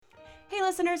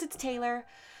listeners, it's Taylor.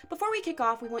 Before we kick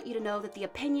off, we want you to know that the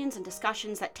opinions and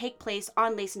discussions that take place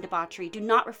on Lace and Debauchery do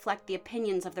not reflect the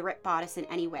opinions of the Rip Bodice in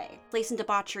any way. Lace and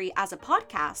Debauchery, as a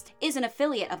podcast, is an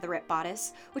affiliate of the Rip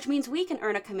Bodice, which means we can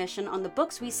earn a commission on the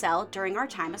books we sell during our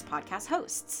time as podcast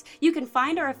hosts. You can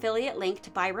find our affiliate link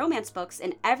to buy romance books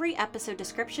in every episode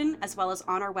description, as well as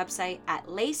on our website at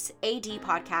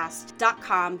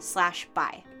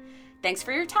laceadpodcast.com/buy. Thanks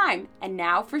for your time, and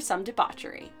now for some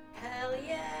debauchery. Hell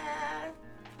yeah!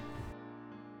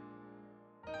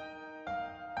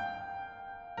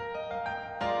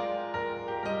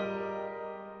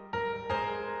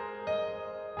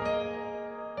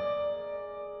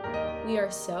 We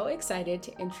are so excited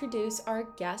to introduce our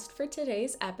guest for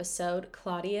today's episode,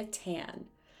 Claudia Tan.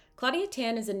 Claudia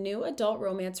Tan is a new adult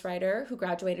romance writer who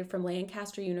graduated from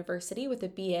Lancaster University with a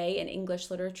BA in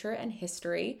English Literature and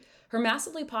History. Her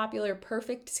massively popular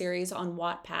Perfect series on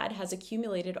Wattpad has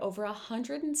accumulated over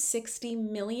 160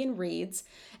 million reads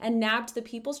and nabbed the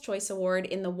People's Choice Award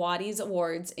in the Waddies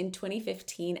Awards in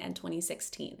 2015 and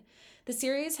 2016. The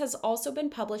series has also been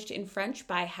published in French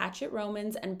by Hachette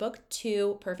Romans, and Book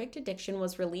 2, Perfect Addiction,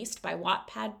 was released by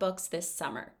Wattpad Books this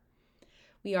summer.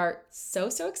 We are so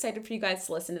excited for you guys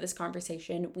to listen to this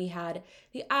conversation. We had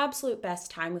the absolute best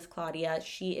time with Claudia.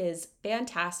 She is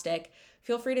fantastic.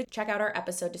 Feel free to check out our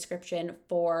episode description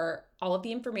for all of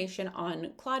the information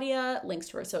on Claudia, links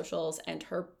to her socials, and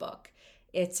her book.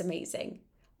 It's amazing.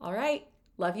 All right.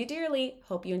 Love you dearly.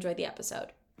 Hope you enjoyed the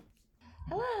episode.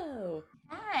 Hello.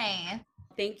 Hi.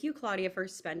 Thank you, Claudia, for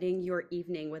spending your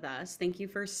evening with us. Thank you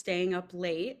for staying up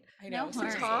late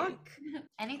to talk.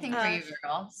 Anything for you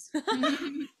girls.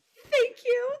 Thank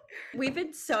you. We've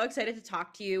been so excited to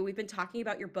talk to you. We've been talking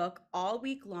about your book all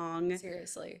week long.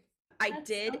 Seriously. That's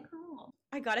so cool.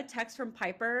 I got a text from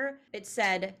Piper. It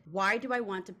said, "Why do I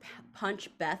want to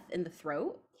punch Beth in the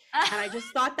throat?" And I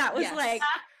just thought that was like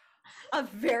a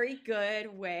very good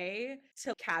way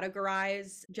to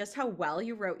categorize just how well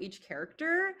you wrote each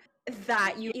character,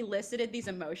 that you elicited these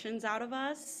emotions out of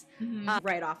us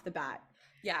right off the bat.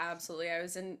 Yeah, absolutely. I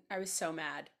was so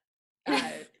mad.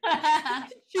 I'm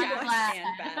Jack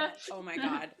and Beth. Oh my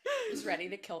God. I was ready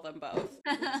to kill them both.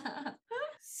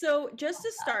 So just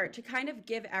to start, to kind of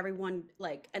give everyone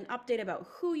like an update about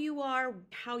who you are,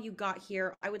 how you got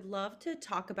here, I would love to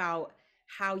talk about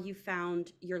how you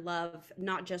found your love,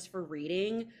 not just for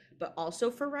reading, but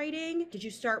also for writing. Did you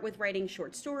start with writing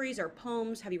short stories or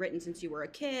poems? Have you written since you were a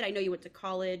kid? I know you went to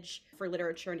college for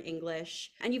literature and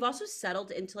English, and you've also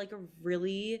settled into like a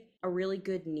really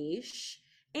good niche.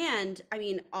 And I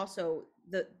mean, also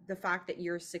the fact that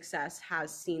your success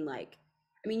has seen like,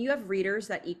 I mean, you have readers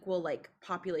that equal like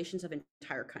populations of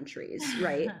entire countries,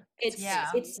 right?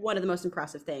 It's one of the most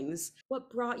impressive things. What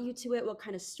brought you to it? What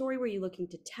kind of story were you looking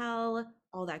to tell?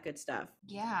 All that good stuff.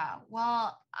 Yeah.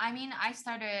 Well, I mean, I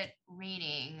started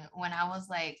reading when I was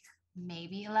like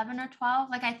maybe 11 or 12.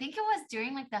 Like, I think it was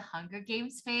during like the Hunger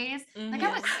Games phase. Like,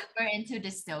 I was super into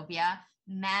dystopia,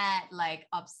 mad, like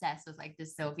obsessed with like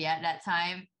dystopia at that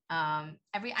time. I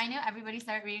know everybody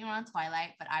started reading around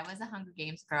Twilight, but I was a Hunger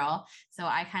Games girl, so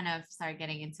I kind of started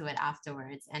getting into it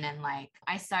afterwards. And then like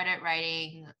I started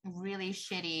writing really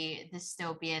shitty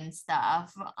dystopian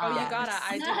stuff. Oh, you gotta.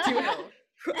 I did too.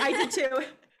 I did too.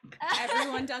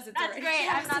 Everyone does it. That's great.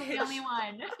 I'm not the only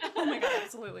one. Oh my God,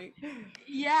 absolutely.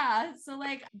 Yeah. So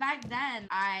like back then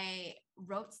I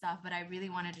wrote stuff, but I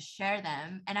really wanted to share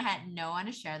them, and I had no one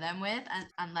to share them with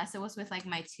unless it was with like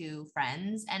my two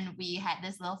friends. And we had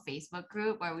this little Facebook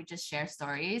group where we just share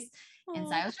stories. And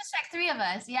so it was just like three of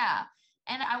us. Yeah.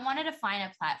 And I wanted to find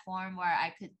a platform where I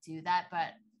could do that,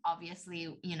 but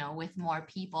obviously, you know, with more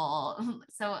people.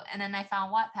 So, and then I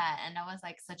found Wattpad, and that was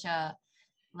like such a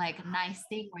like nice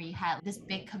thing where you had this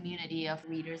big community of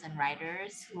readers and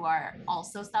writers who are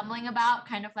also stumbling about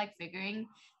kind of like figuring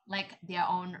like their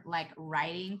own like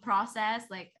writing process,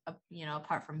 like you know,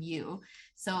 apart from you.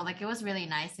 So like it was really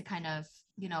nice to kind of,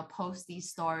 you know, post these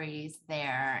stories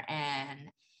there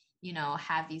and, you know,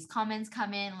 have these comments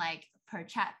come in like per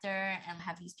chapter and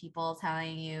have these people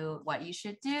telling you what you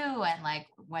should do and like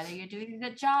whether you're doing a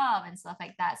good job and stuff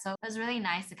like that. So it was really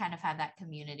nice to kind of have that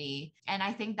community. And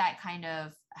I think that kind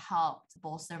of helped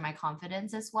bolster my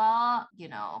confidence as well, you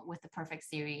know, with the Perfect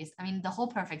series. I mean, the whole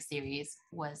Perfect series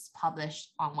was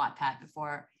published on Wattpad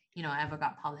before, you know, ever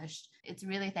got published. It's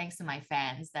really thanks to my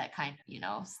fans that kind of, you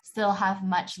know, still have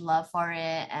much love for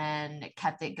it and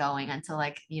kept it going until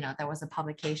like, you know, there was a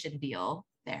publication deal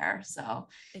there. So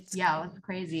it was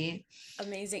crazy.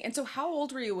 Amazing. And so how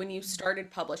old were you when you started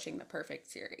publishing the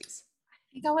Perfect series? I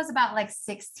think I was about like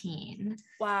 16.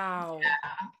 Wow.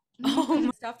 Oh,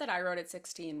 my stuff that I wrote at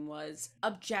 16 was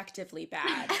objectively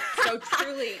bad. So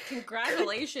truly,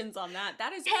 congratulations on that.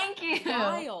 That is Thank you.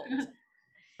 wild.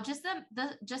 Just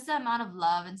the amount of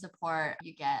love and support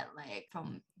you get like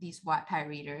from these Wattpad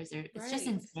readers, it's just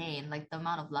Right. insane. Like the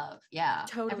amount of love. Yeah.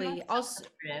 Totally. Everyone's so Also,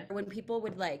 supportive. when people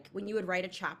would like, when you would write a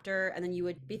chapter and then you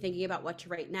would be thinking about what to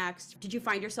write next, did you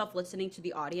find yourself listening to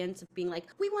the audience of being like,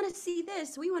 we want to see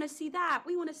this, we want to see that,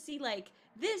 we want to see like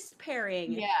this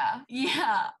pairing? Yeah,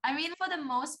 yeah. I mean, for the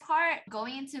most part,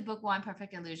 going into book one,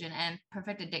 Perfect Illusion and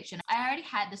Perfect Addiction, I already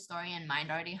had the story in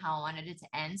mind already how I wanted it to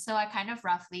end. So I kind of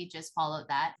roughly just followed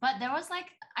that. But there was like,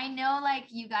 I know like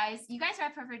you guys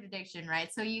read Perfect Addiction,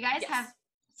 right? So you guys Yes. have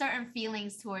certain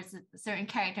feelings towards a certain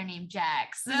character named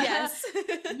Jax. Yes.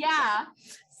 Yeah.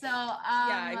 So Yeah,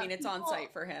 I mean, it's on people-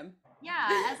 site for him. yeah,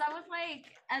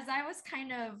 as I was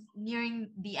kind of nearing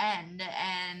the end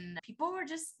and people were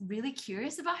just really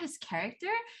curious about his character,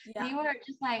 Yeah. they were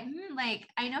just like, like,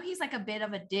 I know he's like a bit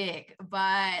of a dick,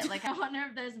 but like, I wonder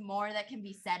if there's more that can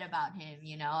be said about him,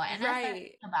 you know? And I started Right.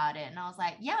 thinking about it and I was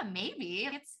like, yeah, maybe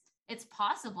it's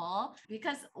possible,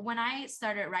 because when I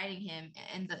started writing him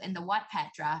in the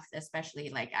Wattpad draft, especially,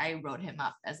 like I wrote him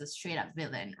up as a straight up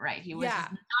villain, right? He was Yeah.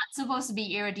 just not supposed to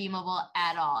be irredeemable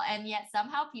at all, and yet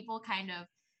somehow people kind of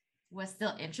was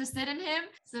still interested in him.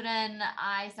 So then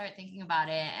I started thinking about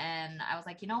it and I was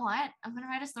like, you know what? I'm gonna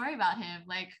write a story about him.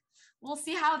 Like, we'll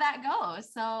see how that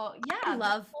goes. So yeah, I the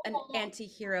love an whole-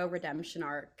 anti-hero redemption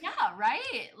arc. yeah,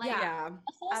 right. Like Yeah. the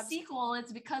whole sequel,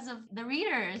 it's because of the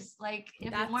readers. Like, if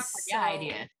it weren't for That's the so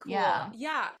idea, cool. yeah.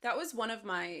 Yeah, that was one of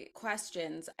my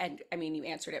questions. And I mean, you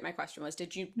answered it. My question was,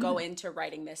 did you go into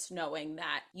writing this knowing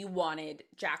that you wanted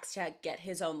Jax to get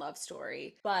his own love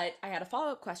story? But I had a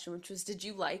follow-up question, which was, did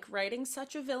you like writing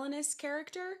such a villainous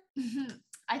character?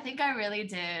 I think I really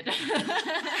did.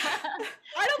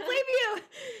 I don't blame you.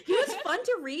 He was fun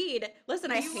to read.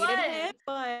 Listen, I He hated was. him,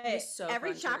 but He was so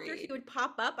every fun to chapter he read. would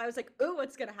pop up, I was like, "Ooh,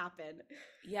 what's gonna happen?"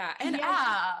 Yeah, and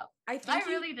yeah, I think I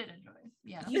really did enjoy it.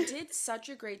 Yeah. you did such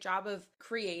a great job of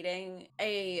creating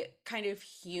a kind of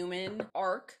human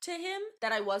arc to him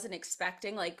that I wasn't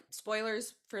expecting. Like,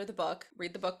 spoilers for the book,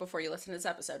 read the book before you listen to this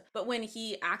episode. But when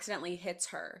he accidentally hits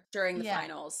her during the Yeah.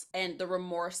 finals and the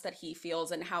remorse that he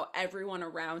feels and how everyone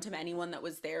around him, anyone that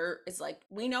was there, is like,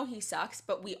 we know he sucks,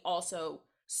 but we also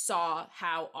saw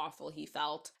how awful he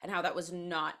felt and how that was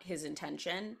not his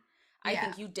intention. I Yeah.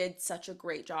 think you did such a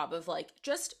great job of like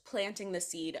just planting the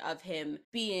seed of him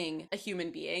being a human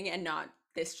being and not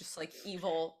this just like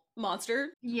evil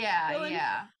monster. Yeah, villain.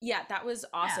 yeah. Yeah, that was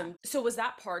awesome. So was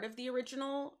that part of the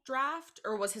original draft,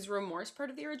 or was his remorse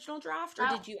part of the original draft, or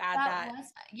did you add that?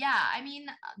 Yeah, I mean,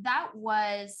 that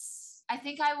was, I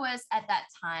think I was at that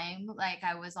time, like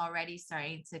I was already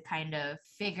starting to kind of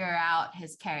figure out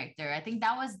his character. I think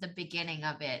that was the beginning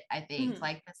of it. I think Mhm.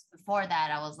 like this, before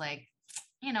that, I was like,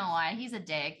 you know what, he's a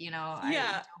dick, you know, I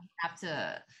Yeah. don't have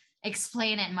to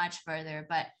explain it much further.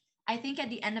 But I think at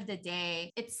the end of the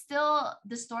day, it's still,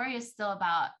 the story is still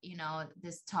about, you know,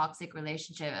 this toxic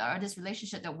relationship or this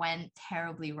relationship that went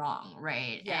terribly wrong,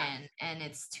 right? Yeah. And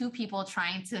it's two people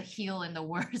trying to heal in the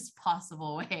worst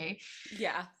possible way.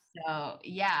 Yeah. So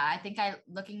yeah, I think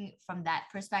looking from that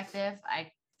perspective,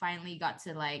 I finally got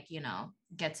to, like, you know,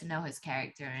 get to know his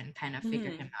character and kind of figure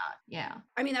Mhm. him out. Yeah.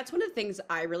 I mean, that's one of the things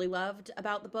I really loved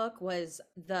about the book was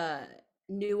the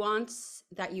nuance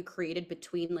that you created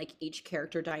between like each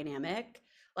character dynamic.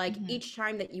 Like Mhm. each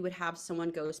time that you would have someone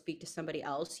go speak to somebody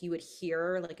else, you would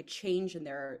hear like a change in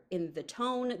the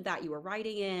tone that you were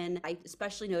writing in. I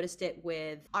especially noticed it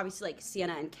with obviously like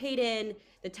Sienna and Caden,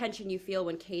 the tension you feel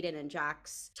when Caden and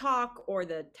Jax talk, or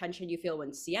the tension you feel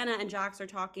when Sienna and Jax are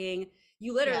talking.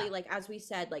 You literally, Yeah. like as we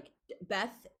said, like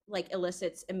Beth like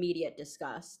elicits immediate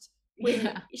disgust when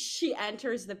Yeah. she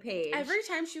enters the page. Every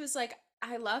time she was like,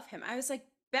 I love him, I was like,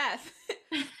 Beth,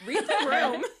 read the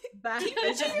room. Beth Keep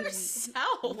it to is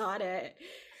yourself. not it.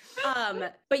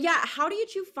 But yeah, how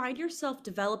did you find yourself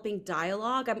developing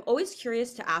dialogue? I'm always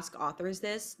curious to ask authors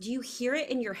this. Do you hear it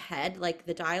in your head, like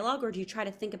the dialogue, or do you try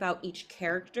to think about each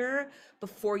character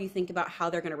before you think about how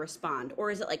they're going to respond?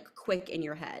 Or is it like quick in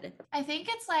your head? I think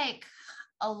it's like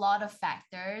a lot of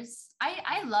factors.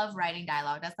 I love writing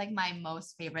dialogue. That's like my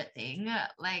most favorite thing.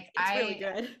 Like It's really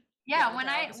good. yeah, the when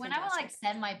dialogue is I will like fantastic.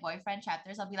 send my boyfriend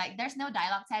chapters, I'll be like, there's no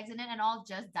dialogue tags in it and all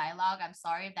just dialogue. I'm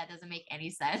sorry if that doesn't make any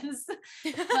sense.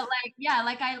 But like, yeah,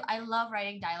 like I love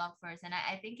writing dialogue first. And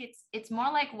I think it's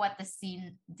more like what the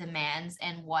scene demands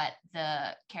and what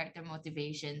the character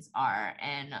motivations are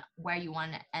and where you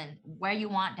want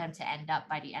them to end up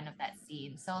by the end of that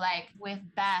scene. So like with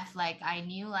Beth, like I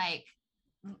knew like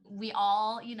we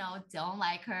all, you know, don't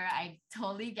like her. I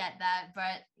totally get that.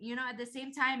 But, you know, at the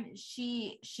same time,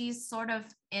 she's sort of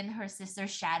in her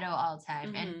sister's shadow all the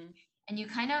time. Mm-hmm. And you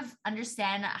kind of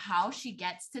understand how she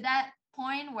gets to that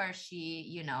point where she,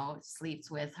 you know, sleeps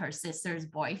with her sister's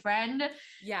boyfriend.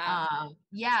 Yeah.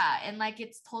 Yeah. And like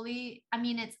it's totally, I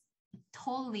mean, it's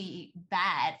totally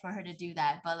bad for her to do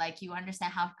that, but like you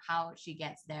understand how she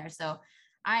gets there. So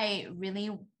I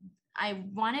really I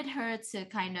wanted her to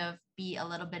kind of be a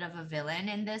little bit of a villain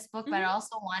in this book, but I Mm-hmm.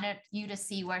 also wanted you to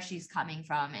see where she's coming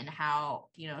from and how,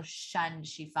 you know, shunned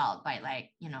she felt by like,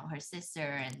 you know, her sister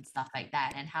and stuff like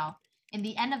that. And how in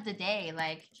the end of the day,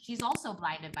 like she's also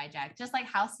blinded by Jack, just like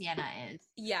how Sienna is,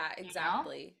 Yeah, you know?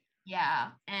 exactly. Yeah.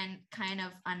 And kind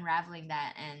of unraveling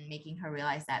that and making her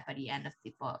realize that by the end of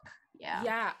the book. Yeah.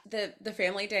 Yeah, the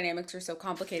family dynamics are so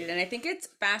complicated, and I think it's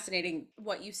fascinating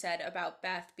what you said about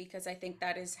Beth, because I think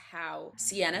that is how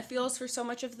Sienna feels for so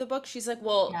much of the book. She's like,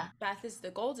 "Well, Yeah. Beth is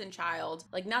the golden child.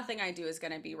 Like nothing I do is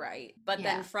going to be right." But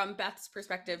then Yeah. from Beth's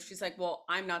perspective, she's like, "Well,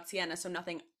 I'm not Sienna, so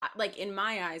nothing like in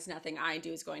my eyes nothing I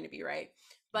do is going to be right."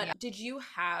 Yeah. But did you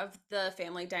have the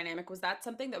family dynamic? Was that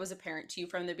something that was apparent to you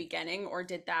from the beginning, or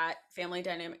did that family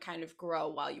dynamic kind of grow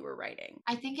while you were writing?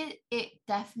 I think it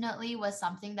definitely was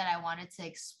something that I wanted to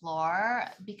explore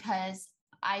because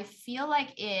I feel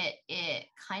like it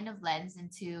kind of lends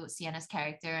into Sienna's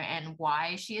character and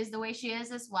why she is the way she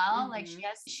is as well. Like Mm-hmm.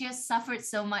 she has suffered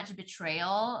so much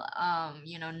betrayal,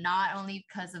 you know, not only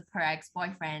because of her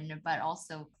ex-boyfriend, but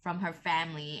also from her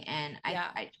family. And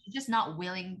Yeah. she's just not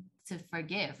willing to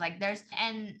forgive. Like there's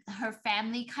and her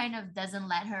family kind of doesn't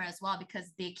let her as well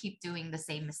because they keep doing the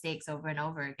same mistakes over and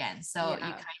over again. So you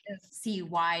Yeah. kind of see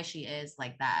why she is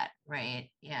like that, right?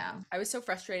 Yeah. I was so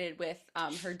frustrated with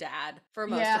her dad for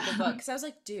most of the Yeah. book because I was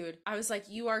like, dude, I was like,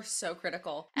 you are so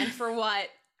critical. And for what?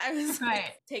 I was like,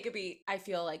 Right. take a beat. I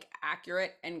feel like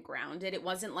accurate and grounded. It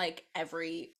wasn't like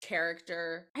every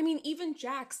character. I mean, even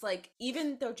Jax, like,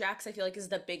 even though Jax, I feel like, is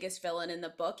the biggest villain in the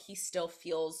book, he still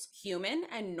feels human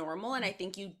and normal. And I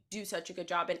think you do such a good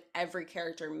job in every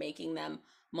character making them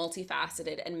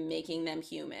multifaceted and making them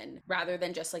human rather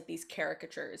than just like these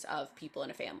caricatures of people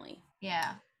in a family.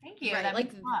 Yeah. Thank you. Right. That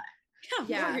means Like, a lot. Yeah, of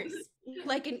yeah, course.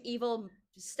 like an evil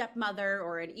stepmother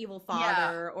or an evil Yeah.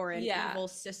 father or an Yeah. evil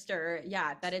sister.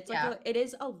 Yeah, that it's like Yeah. it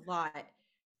is a lot.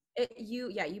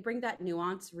 Yeah, you bring that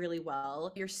nuance really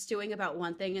well. You're stewing about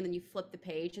one thing and then you flip the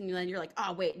page and then you're like,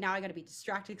 oh wait, now I got to be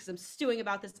distracted because I'm stewing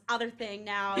about this other thing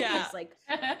now Yeah. because like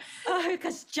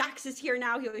because Jax is here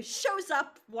now. He always shows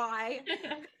up. Why?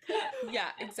 Yeah,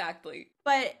 exactly.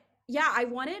 But yeah, I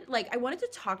wanted to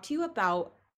talk to you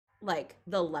about like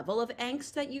the level of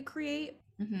angst that you create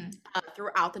Hmm.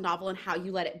 throughout the novel and how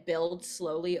you let it build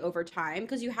slowly over time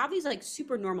because you have these like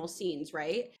super normal scenes,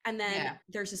 right? And then Yeah.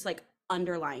 there's this like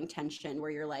underlying tension where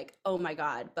you're like, oh my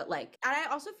god. But like, and I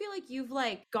also feel like you've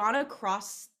like gone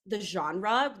across the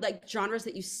genre, like genres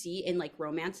that you see in like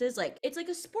romances. Like it's like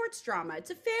a sports drama,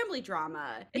 it's a family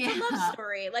drama, it's a love Yeah.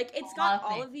 story, like it's got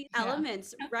Love all it. of these Yeah.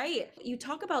 elements, right? You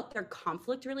talk about their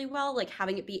conflict really well, like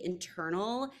having it be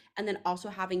internal and then also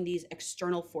having these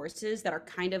external forces that are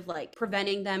kind of like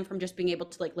preventing them from just being able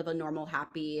to like live a normal,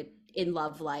 happy, in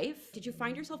love life. Did you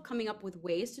find yourself coming up with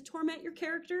ways to torment your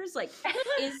characters? Like,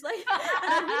 is like, and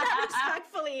I mean that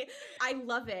respectfully. I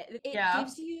love it. Yeah.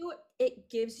 It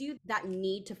gives you that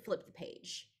need to flip the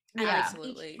page. And like Yeah. each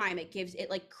Absolutely. time it gives it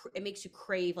like it makes you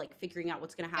crave like figuring out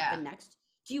what's going to Yeah. happen next.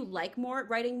 Do you like more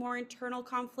writing more internal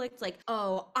conflict? Like,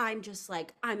 oh, I'm just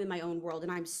like I'm in my own world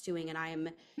and I'm stewing and I'm,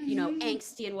 you know,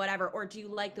 angsty and whatever, or do you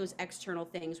like those external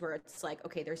things where it's like,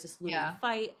 okay, there's this looming Yeah.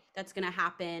 fight that's going to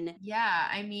happen? Yeah,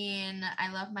 I mean,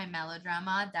 I love my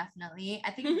melodrama, definitely.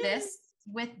 I think this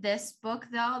with this book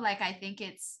though, like I think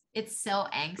it's so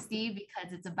angsty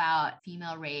because it's about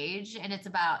female rage and it's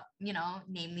about, you know,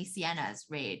 namely Sienna's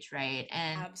rage, right?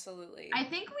 And Absolutely. I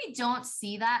think we don't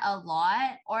see that a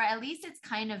lot, or at least it's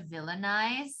kind of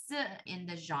villainized in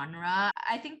the genre.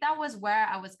 I think that was where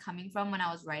I was coming from when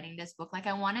I was writing this book. Like,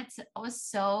 I was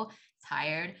so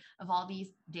tired of all these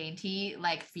dainty,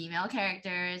 like, female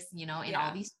characters, you know, in all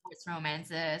Yeah. these sports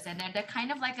romances. And they're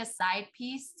kind of like a side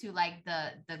piece to, like,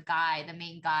 the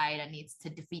main guy that needs to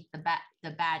defeat the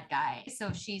bad guy.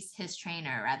 So she's his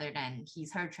trainer rather than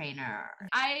he's her trainer.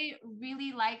 I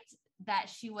really liked that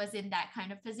she was in that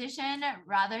kind of position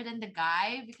rather than the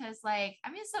guy because like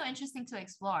I mean it's so interesting to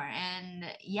explore and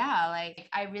yeah like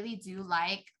I really do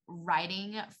like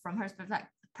writing from her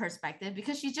perspective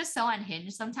because she's just so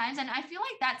unhinged sometimes and I feel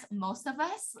like that's most of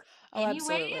us Oh,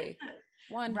 anyway,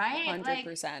 absolutely. right? Like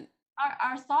 100%.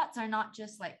 our thoughts are not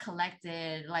just like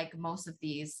collected like most of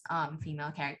these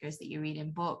female characters that you read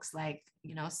in books. Like,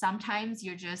 you know, sometimes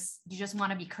you just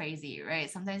want to be crazy, right?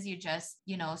 Sometimes you just,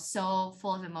 you know, so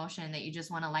full of emotion that you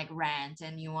just want to like rant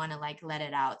and you want to like let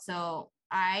it out. So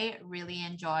I really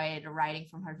enjoyed writing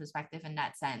from her perspective in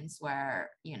that sense, where,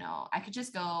 you know, I could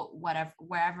just go whatever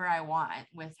wherever I want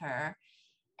with her.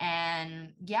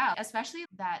 And yeah, especially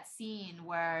that scene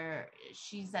where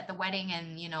she's at the wedding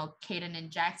and, you know, Kaden and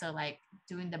Jax are like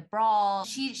doing the brawl.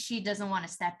 She doesn't want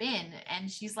to step in, and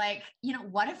she's like, you know,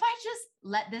 what if I just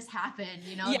let this happen?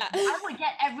 You know, Yeah. I would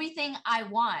get everything I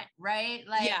want, right?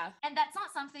 Like, Yeah. and that's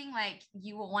not something like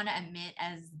you will want to admit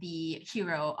as the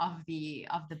hero of the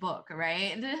book,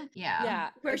 right? Yeah. Yeah,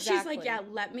 Where she's like, exactly.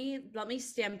 yeah, let me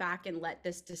stand back and let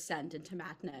this descend into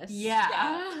madness. Yeah.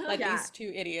 Yeah, let Yeah. these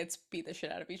two idiots beat the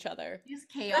shit out of each other. It's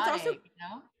It's also, chaotic, you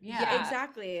know? Yeah.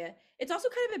 exactly. It's also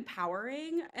kind of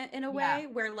empowering in a Yeah. way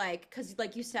where, like, because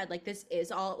like you said, like this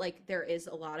is all like there is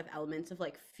a lot of elements of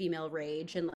like female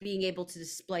rage and like, being able to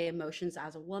display emotions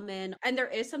as a woman, and there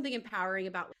is something empowering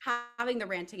about having the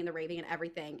ranting and the raving and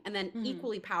everything. And then Mhm.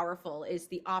 equally powerful is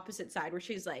the opposite side where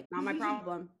she's like, not my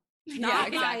problem, Yeah,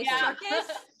 not my exactly.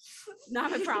 circus, not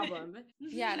my problem.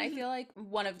 Yeah, and I feel like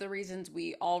one of the reasons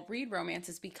we all read romance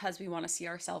is because we want to see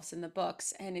ourselves in the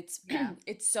books, and it's Yeah.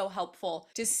 it's so helpful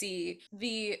to see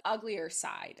the uglier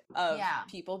side of Yeah.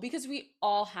 people, because we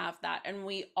all have that and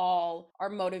we all are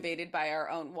motivated by our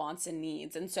own wants and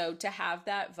needs. And so to have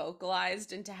that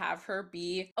vocalized and to have her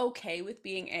be okay with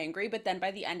being angry, but then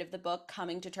by the end of the book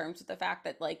coming to terms with the fact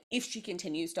that like if she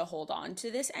continues to hold on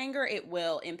to this anger, it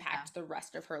will impact the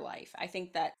rest of her life. I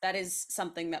think that that is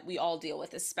something that we all deal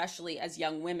with, especially as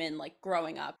young women, like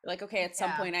growing up. Like, okay, at some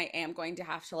Yeah. point I am going to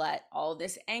have to let all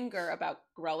this anger about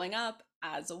growing up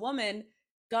as a woman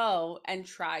go and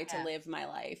try to Yeah. live my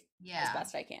life as Yeah.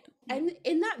 best I can. And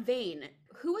in that vein,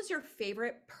 who was your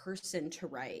favorite person to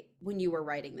write when you were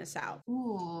writing this out?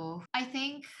 Ooh, I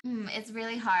think it's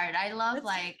really hard. I love That's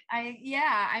like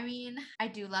I mean, I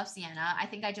do love Sienna. I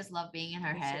think I just love being in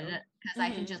her me head too. because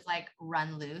I can just like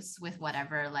run loose with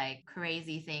whatever like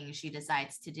crazy thing she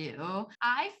decides to do.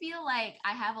 I feel like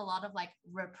I have a lot of like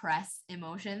repressed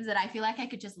emotions that I feel like I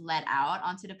could just let out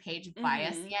onto the page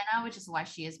via Mhm. Sienna, which is why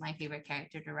she is my favorite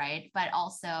character to write. But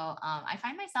also, I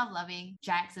find myself loving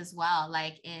Jax as well.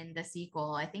 Like in the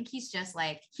sequel, I think he's just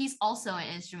like he's also an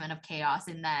instrument of chaos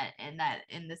in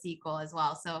the sequel as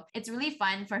well. So it's really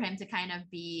fun for him to kind of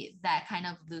be that kind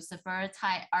of Lucifer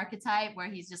type archetype where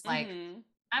he's just like, Mhm.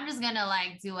 I'm just gonna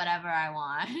like do whatever I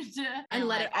want And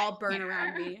let like it all I burn don't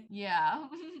around care. me. Yeah.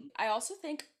 I also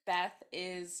think Beth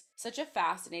is such a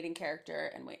fascinating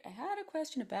character. And wait, I had a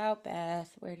question about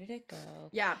Beth. Where did it go?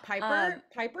 Yeah,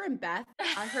 Piper and Beth.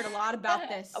 I heard a lot about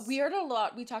this. We heard a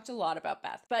lot. We talked a lot about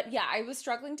Beth, but yeah, I was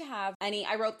struggling to have any.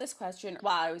 I wrote this question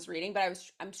while I was reading, but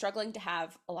I'm struggling to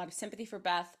have a lot of sympathy for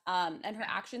Beth, and her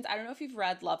actions. I don't know if you've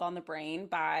read Love on the Brain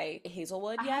by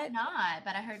Hazelwood I have yet. not,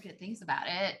 but I heard good things about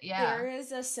it. Yeah. There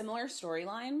is a similar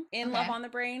storyline in Love Okay. on the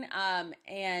Brain,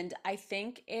 and I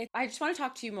think it. I just want to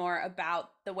talk to you more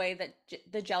about the way that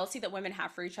the jealousy that women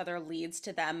have for each other leads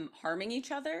to them harming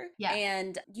each other. Yeah.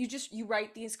 And you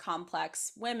write these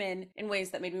complex women in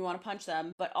ways that made me want to punch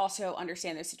them, but also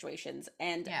understand their situations.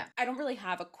 And Yeah. I don't really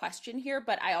have a question here,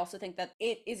 but I also think that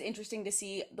it is interesting to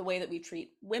see the way that we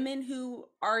treat women who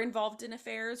are involved in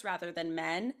affairs rather than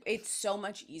men. It's so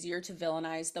much easier to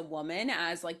villainize the woman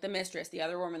as like the mistress, the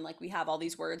other woman. Like we have all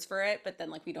these words for it, but then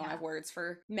like we don't have words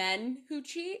for men who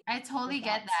cheat. I totally Your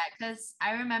get thoughts? that because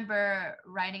I remember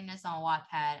writing this on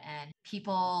Wattpad and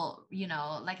people, you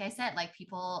know, like I said, like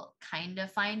people kind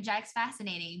of find Jax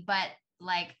fascinating, but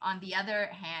like on the other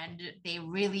hand, they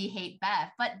really hate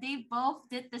Beth, but they both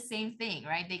did the same thing,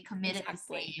 right? They committed the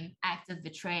Exactly. same act of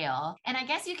betrayal. And I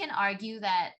guess you can argue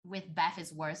that with Beth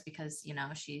is worse because, you know,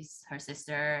 she's her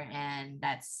sister and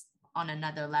that's on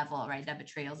another level, right? That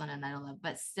betrayal's on another level.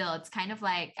 But still, it's kind of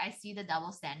like I see the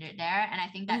double standard there. And I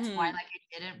think that's why Mhm. like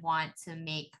I didn't want to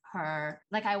make her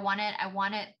like I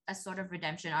wanted a sort of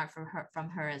redemption arc from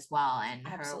her as well. And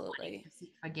her wanting Absolutely. to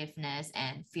seek forgiveness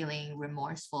and feeling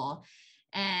remorseful.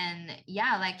 And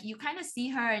yeah, like you kind of see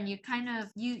her and you kind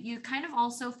of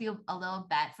also feel a little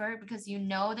bad for her because you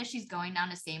know that she's going down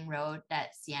the same road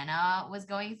that Sienna was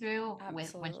going through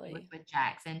with when she was Absolutely. with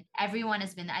Jax. And everyone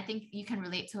has been, I think you can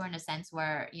relate to her in a sense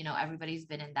where, you know, everybody's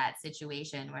been in that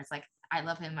situation where it's like I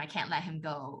love him. I can't let him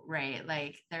go. Right.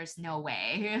 Like there's no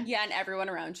way. Yeah, and everyone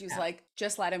around you's Yeah. like,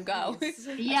 just let him go. Please.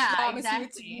 I Yeah, promise you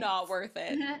it's exactly. not worth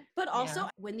it. But also, Yeah.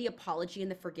 when the apology and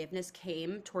the forgiveness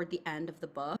came toward the end of the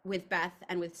book with Beth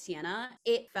and with Sienna,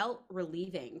 it felt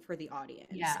relieving for the audience.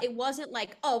 Yeah. It wasn't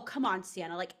like, oh, come on,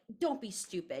 Sienna, like, don't be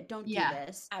stupid, don't do Yeah.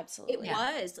 this. It Absolutely.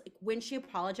 Yeah. was like when she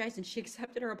apologized and she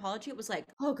accepted her apology, it was like,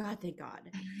 oh God, thank God.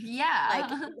 Like,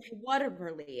 Yeah. what a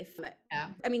relief. Yeah.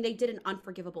 I mean, they did an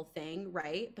unforgivable thing,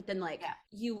 right? But then, like, Yeah.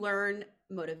 you learn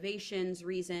motivations,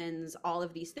 reasons, all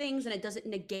of these things, and it doesn't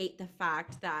negate the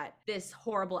fact that this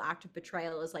horrible act of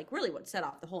betrayal is like really what set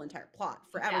off the whole entire plot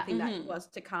for Yeah. everything that Mhm. was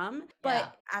to come. Yeah.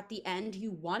 But at the end,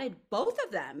 you wanted both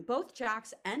of them, both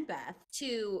Jax and Beth,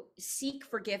 to seek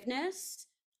forgiveness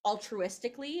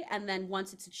altruistically, and then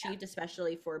once it's achieved,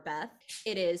 especially for Beth,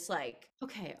 it is like,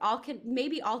 okay, all can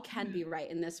be right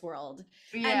in this world.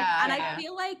 Yeah. And I Yeah.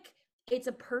 feel like it's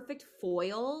a perfect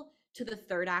foil to the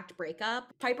third act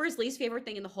breakup. Piper's least favorite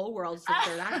thing in the whole world is the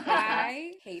third act breakup.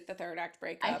 I hate the third act I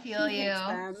breakup feel He you.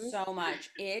 hates them. so much.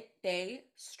 They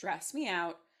stress me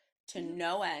out to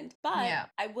no end. But Yeah.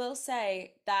 I will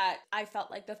say that I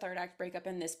felt like the third act breakup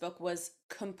in this book was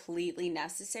completely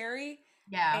necessary.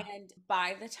 Yeah. And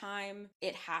by the time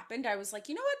it happened, I was like,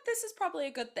 you know what? This is probably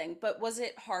a good thing. But was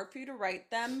it hard for you to write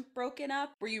them broken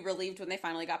up? Were you relieved when they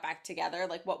finally got back together?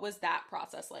 Like, what was that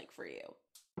process like for you?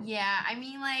 Yeah, I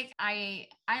mean, like I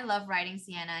love writing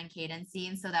Sienna and Caden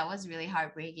scenes, so that was really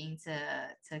heartbreaking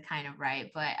to kind of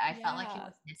write. But I felt like it Yeah.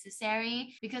 was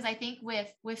necessary because I think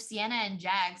with Sienna and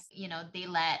Jax, you know, they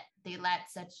let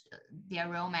such their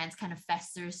romance kind of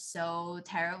fester so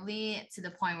terribly to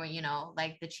the point where, you know,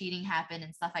 like the cheating happened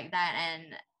and stuff like that,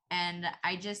 and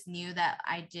I just knew that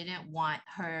I didn't want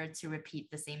her to repeat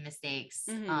the same mistakes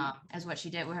Mhm. as what she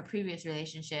did with her previous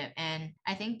relationship. And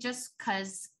I think just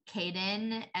because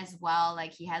Caden as well,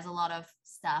 like he has a lot of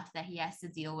stuff that he has to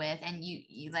deal with, and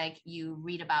you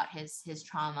read about his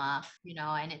trauma, you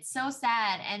know, and it's so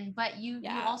sad. And but you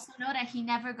Yeah. also know that he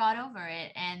never got over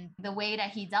it, and the way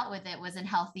that he dealt with it wasn't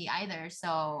healthy either.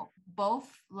 So both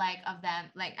like of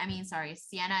them, like I mean, sorry,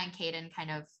 Sienna and Caden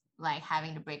kind of like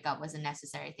having to break up was a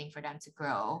necessary thing for them to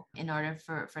grow in order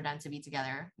for them to be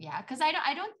together. Yeah, because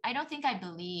I don't think I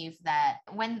believe that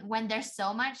when there's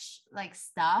so much like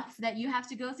stuff that you have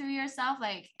to go through yourself,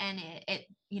 like, and it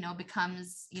you know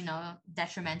becomes, you know,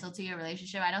 detrimental to your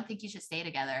relationship, I don't think you should stay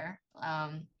together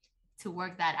to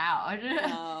work that out.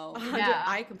 No. Yeah.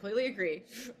 I completely agree.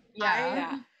 Yeah. I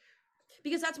Yeah.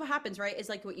 Because that's what happens, right? Is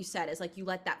like what you said, is like you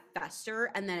let that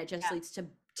fester and then it just Yeah. leads to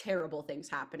terrible things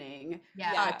happening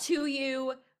Yeah. Yeah. to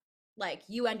you. Like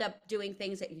you end up doing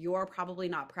things that you're probably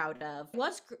not proud of.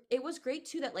 It was great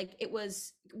too that like it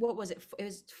was, what was it? It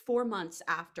was 4 months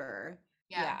after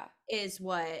Yeah.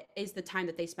 what is the time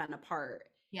that they spent apart.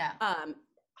 Yeah. um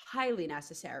Highly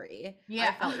necessary, I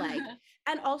Yeah. felt like.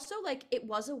 And also like it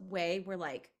was a way where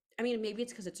like, I mean, maybe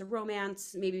it's because it's a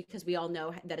romance, maybe because we all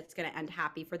know that it's going to end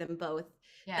happy for them both,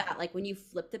 Yeah. that like when you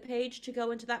flip the page to go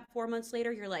into that 4 months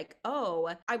later, you're like, oh,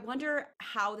 I wonder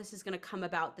how this is going to come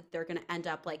about, that they're going to end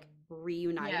up like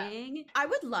reuniting. I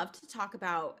would love to talk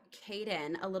about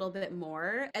Caden a little bit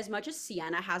more. As much as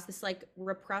Sienna has this like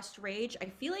repressed rage, I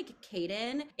feel like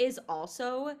Caden is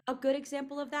also a good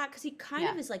example of that, because he kind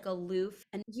Yeah. of is like aloof,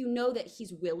 and you know that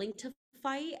he's willing to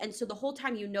fight, and so the whole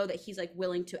time you know that he's like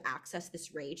willing to access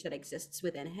this rage that exists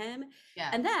within him.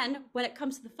 Yeah. And then when it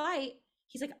comes to the fight,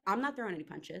 he's like, I'm not throwing any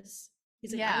punches.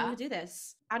 He's like, I don't Yeah. want to do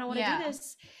this. I don't want to do Yeah.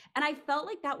 this. And I felt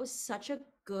like that was such a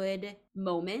good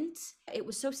moment. It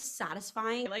was so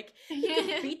satisfying. Like he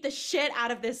could beat the shit out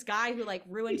of this guy who like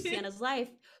ruined Sienna's life,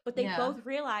 but they Yeah. both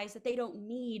realize that they don't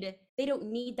need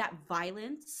that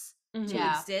violence to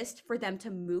Yeah. exist for them to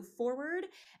move forward.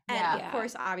 And Yeah. of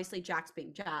course, obviously Jax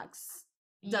being Jax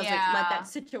doesn't let Yeah. that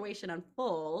situation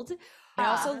unfold. I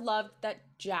also Uh, loved that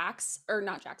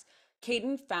not Jax,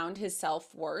 Caden found his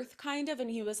self-worth kind of, and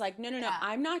he was like, no, Yeah.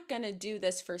 I'm not gonna do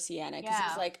this for Sienna, because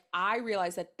he's Yeah. like, I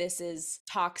realize that this is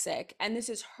toxic and this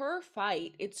is her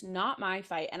fight. It's not my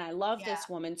fight, and I love Yeah. this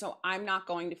woman, so I'm not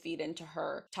going to feed into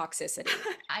her toxicity.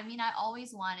 I mean, I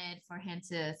always wanted for him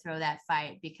to throw that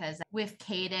fight, because with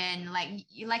Caden,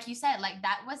 like you said, like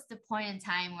that was the point in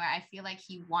time where I feel like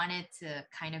he wanted to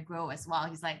kind of grow as well.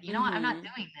 He's like, you know what, I'm not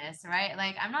Mhm. doing this, right?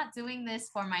 Like I'm not doing this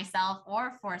for myself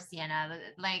or for Sienna.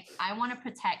 Like I want to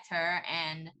protect her,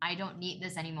 and I don't need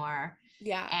this anymore.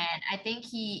 Yeah. And I think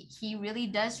he really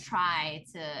does try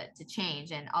to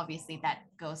change, and obviously that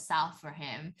goes south for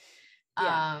him.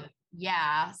 Yeah.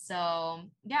 Yeah, so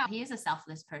yeah, he is a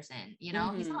selfless person, you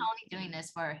know. He's not Mhm. only doing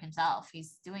this for himself,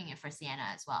 he's doing it for Sienna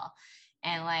as well.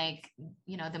 And like,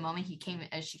 the moment she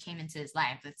came into his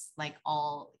life, that's like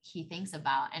all he thinks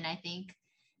about. And I think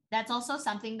that's also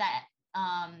something that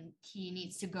he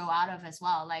needs to grow out of as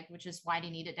well, like, which is why they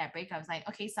needed that break. I was like,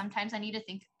 okay, sometimes I need to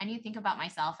think about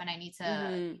myself, and I need to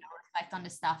Mm-hmm. reflect on the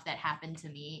stuff that happened to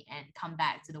me and come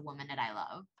back to the woman that I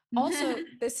love. Also,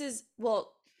 this is,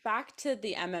 well, back to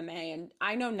the MMA, and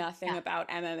I know nothing Yeah. about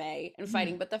MMA and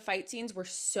fighting, Mhm. but the fight scenes were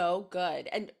so good.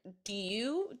 And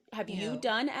have you Ew.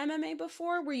 done MMA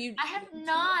before? Were you I have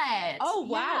not. Oh,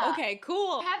 wow. Yeah. Okay, I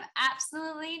cool. have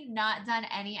absolutely not done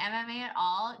any MMA at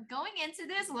all. Going into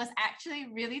this was actually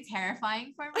really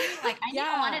terrifying for me. Like, I knew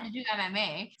I wanted Yeah. to do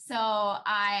MMA. So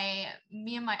I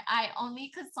only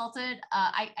consulted,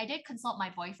 I did consult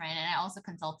my boyfriend, and I also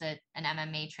consulted an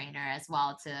MMA trainer as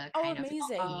well to Oh, kind of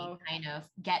help amazing. me kind of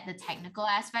get the technical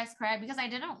aspects correct, because I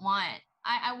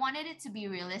wanted it to be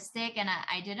realistic, and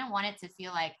I didn't want it to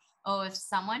feel like, oh, if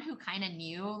someone who kind of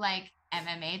knew like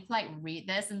MMA to like read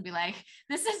this and be like,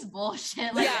 this is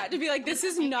bullshit. Like, Yeah, to be like, it this doesn't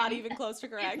is make not any even sense. close to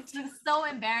correct. It's so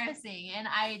embarrassing. And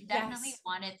I definitely Yes,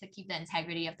 wanted to keep the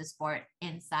integrity of the sport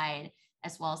inside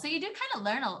as well. So you do kind of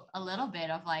learn a little bit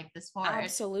of like the sport.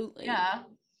 absolutely. Yeah.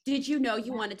 Did you know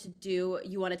you wanted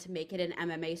to make it an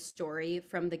MMA story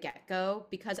from the get-go?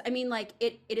 Because I mean, like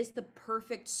it is the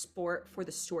perfect sport for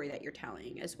the story that you're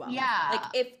telling as well. Like Yeah.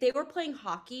 if they were playing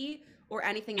hockey or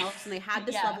anything else and they had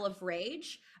this Yeah. level of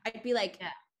rage, I'd be like,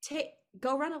 Yeah. take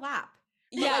go run a lap.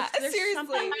 But Yeah, like there's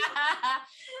seriously. Yeah.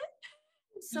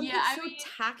 something I so mean,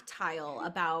 tactile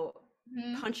about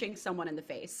mhm. punching someone in the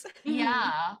face. Mhm.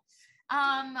 Yeah.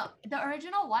 The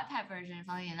original Wattpad version,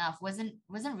 funny enough, wasn't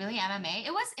really MMA.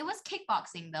 It was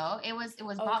kickboxing though. It was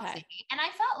boxing. Okay. And I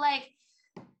felt like,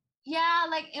 yeah,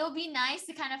 like it would be nice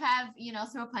to kind of have,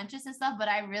 throw punches and stuff, but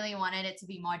I really wanted it to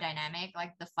be more dynamic,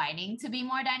 like the fighting to be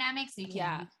more dynamic. So you can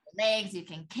Yeah. use your legs, you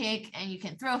can kick, and you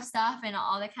can throw stuff and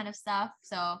all that kind of stuff.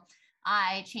 So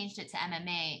I changed it to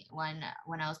MMA when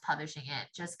I was publishing it,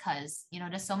 just because,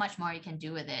 there's so much more you can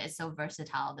do with it. It's so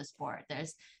versatile, the sport.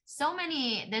 There's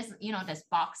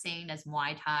boxing, there's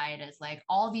Muay Thai, there's like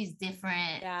all these Yeah.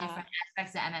 different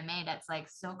aspects of MMA that's like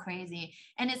so crazy.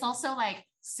 And it's also like,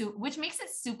 which makes it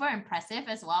super impressive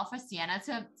as well for Sienna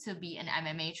to be an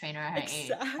MMA trainer at her age.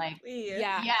 Like, Exactly.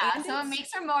 Yeah. yeah, so it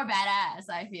makes her more badass,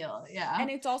 I feel. Yeah. And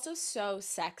it's also so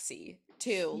sexy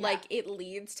too. Yeah. Like it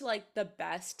leads to like the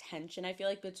best tension I feel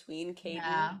like between Caden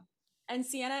Yeah. and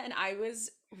Sienna. And I was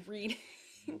reading,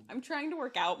 I'm trying to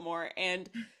work out more. And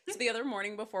so the other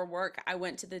morning before work, I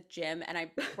went to the gym and I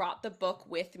brought the book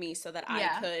with me so that I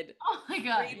Yeah. could Oh my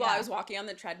God. read while I Yeah. was walking on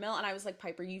the treadmill. And I was like,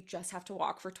 Piper, you just have to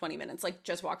walk for 20 minutes. Like,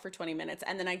 just walk for 20 minutes.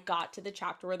 And then I got to the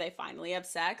chapter where they finally have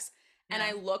sex. And Yeah.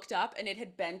 I looked up and it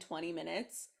had been 20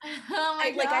 minutes. Oh my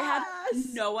I had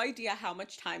Yes. no idea how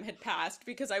much time had passed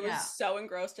because I was Yeah. so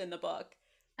engrossed in the book.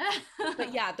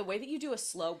 But yeah, the way that you do a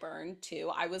slow burn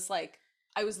too, I was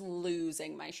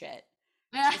losing my shit.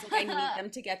 I was like, I need them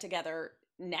to get together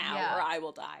now or Yeah. I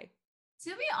will die. To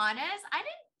be honest, I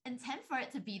didn't intend for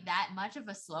it to be that much of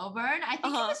a slow burn. I think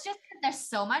it Uh-huh. was just that there's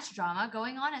so much drama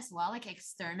going on as well, like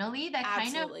externally, that kind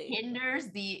of Absolutely. hinders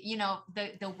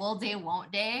the will day,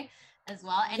 won't day as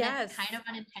well. And it Yes. kind of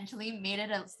unintentionally made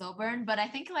it a slow burn, but I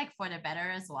think like for the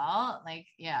better as well. Like,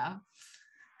 yeah.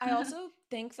 I also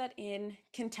think that in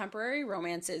contemporary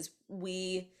romances,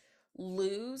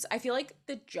 I feel like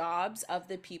the jobs of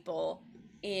the people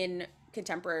in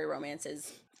contemporary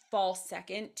romances fall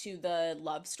second to the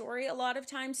love story a lot of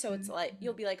times. So it's like,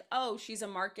 you'll Mhm. be like, oh, she's a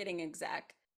marketing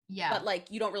exec, Yeah. but like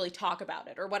you don't really talk about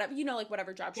it or whatever, like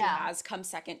whatever job she Yeah. has comes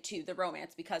second to the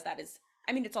romance because that is,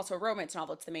 I mean, it's also a romance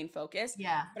novel, it's the main focus.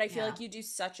 Yeah. But I feel Yeah. like you do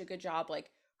such a good job.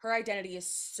 Like her identity is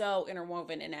so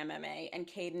interwoven in MMA and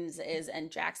Caden's is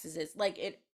and Jax's is like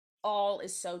it all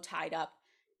is so tied up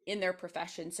in their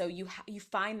profession. So you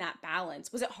find that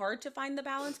balance. Was it hard to find the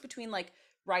balance between like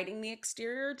writing the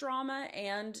exterior drama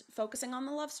and focusing on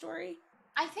the love story?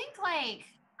 I think like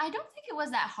I don't think it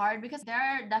was that hard, because there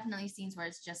are definitely scenes where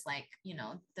it's just like,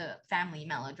 the family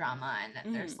melodrama, and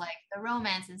then there's Mhm. like the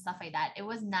romance and stuff like that. It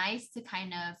was nice to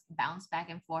kind of bounce back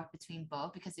and forth between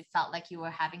both, because it felt like you were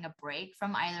having a break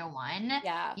from either one.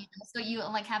 Yeah. So you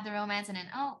like have the romance, and then,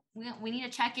 oh, we need to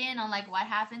check in on like what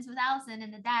happens with Allison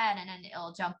and the dad, and then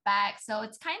it'll jump back. So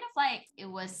it's kind of like it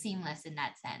was seamless in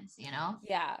that sense. Yeah.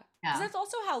 Because Yeah. that's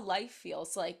also how life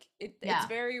feels. Like it's Yeah.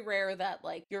 very rare that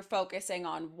like you're focusing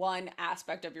on one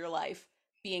aspect of your life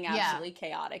being Yeah. absolutely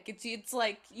chaotic. It's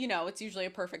like, it's usually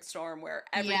a perfect storm where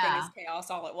everything is Yeah.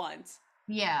 chaos all at once.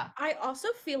 Yeah. I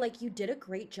also feel like you did a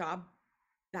great job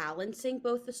balancing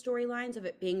both the storylines of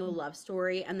it being a love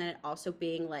story and then it also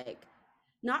being like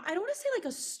not, I don't want to say like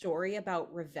a story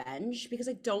about revenge because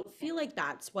I don't feel like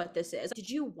that's what this is. Did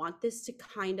you want this to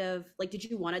kind of like, did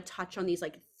you want to touch on these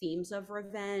like themes of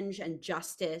revenge and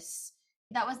justice?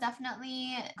 That was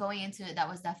definitely going into it. That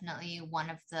was definitely one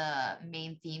of the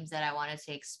main themes that I wanted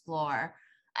to explore.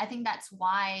 I think that's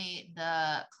why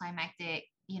the climactic,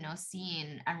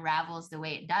 scene unravels the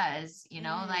way it does, like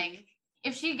Mm-hmm.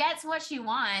 if she gets what she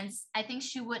wants, I think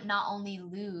she would not only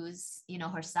lose,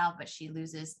 herself, but she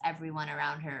loses everyone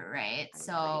around her, right? I agree.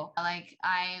 So, like,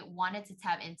 I wanted to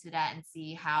tap into that and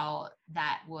see how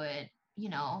that would,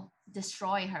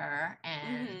 destroy her.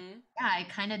 And Mm-hmm. yeah, it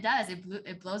kind of does.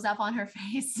 It blows up on her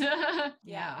face. Yeah,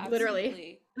 Yeah.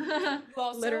 Literally, absolutely. You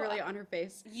also literally on her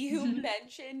face. you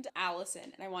mentioned Allison,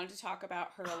 and I wanted to talk about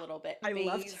her a little bit. I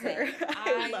loved her. Amazing.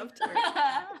 I loved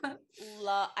her.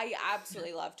 I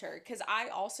absolutely loved her because I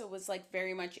also was like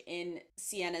very much in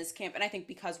Sienna's camp, and I think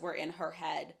because we're in her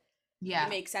head, it Yeah.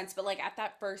 makes sense. But like at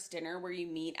that first dinner where you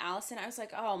meet Allison, I was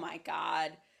like, oh my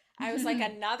God. I was like,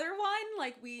 another one?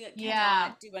 Like, we Yeah.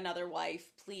 cannot do another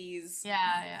wife, please.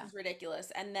 Yeah. This Yeah. is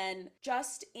ridiculous. And then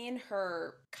just in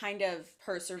her kind of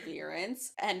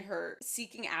perseverance and her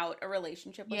seeking out a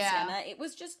relationship with Yeah. Sienna, it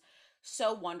was just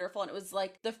so wonderful. And it was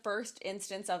like the first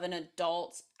instance of an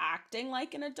adult acting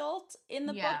like an adult in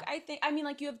the book, Yeah. I think. I mean,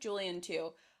 like, you have Julian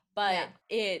too, Yeah. but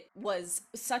it was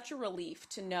such a relief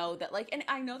to know that, like, and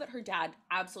I know that her dad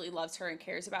absolutely loves her and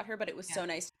cares about her, but it was Yeah. so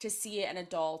nice to see an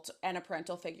adult and a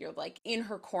parental figure like in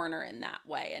her corner in that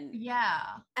way and Yeah.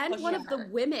 And one pushing of the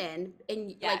her. women in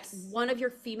like Yes. one of your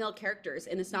female characters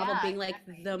in this novel Yeah. being like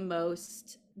the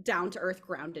most down to earth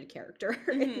grounded character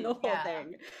in the whole Yeah.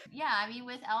 thing. Yeah. I mean,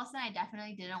 with Elsa, I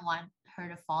definitely didn't want her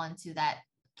to fall into that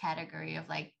category of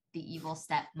like the evil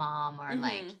stepmom or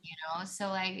like, Hmm. so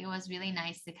like it was really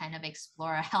nice to kind of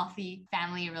explore a healthy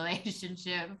family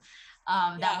relationship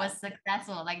that Yeah. was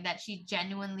successful, like that she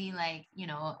genuinely like,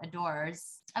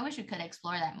 adores. I wish we could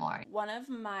explore that more. One of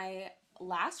my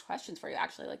last questions for you,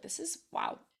 actually, like, this is,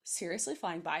 wow, seriously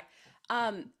flying by.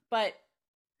 But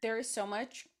there is so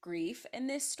much grief in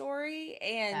this story,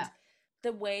 Yeah. and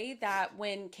the way that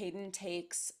when Caden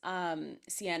takes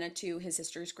Sienna to his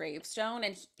sister's gravestone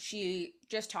and she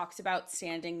just talks about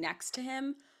standing next to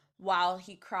him while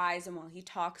he cries and while he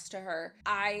talks to her.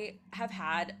 I have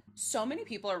had so many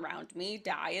people around me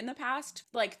die in the past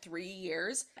like 3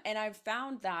 years, and I've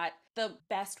found that the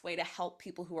best way to help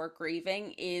people who are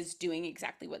grieving is doing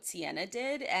exactly what Sienna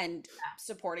did and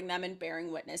supporting them and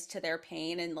bearing witness to their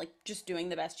pain and like just doing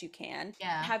the best you can.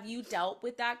 Yeah. Have you dealt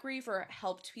with that grief or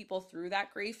helped people through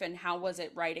that grief, and how was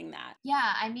it writing that?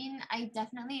 Yeah, I mean, I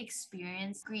definitely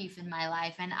experienced grief in my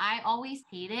life, and I always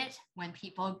hate it when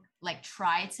people like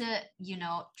try to, I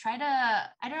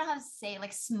don't know how to say it,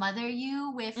 like smother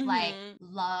you with like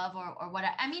Mm-hmm. love or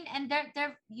whatever. I mean, and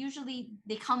they're usually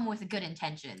they come with good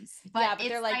intentions, but Yeah, but it's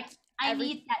they're like like I every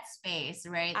need that space,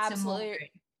 right? To mold.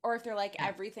 absolutely, or if they're like Yeah.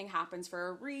 everything happens for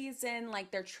a reason,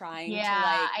 like they're trying to Yeah,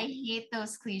 like, I hate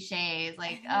those cliches.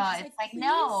 Like, and you're just it's like, like, please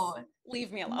no,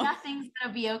 leave me alone. nothing's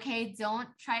gonna be okay. Don't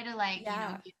try to like,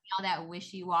 Yeah. give me all that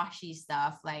wishy-washy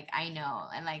stuff. Like, I know.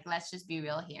 And like, let's just be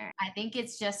real here. I think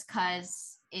it's just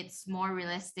because it's more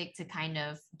realistic to kind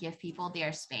of give people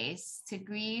their space to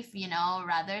grieve,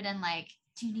 rather than like,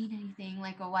 do you need anything?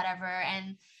 Like, or whatever.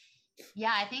 And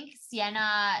yeah, I think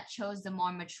Sienna chose the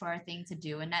more mature thing to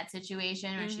do in that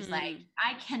situation where she's like, Mm-hmm.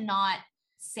 I cannot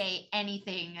say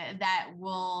anything that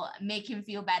will make him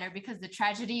feel better because the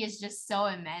tragedy is just so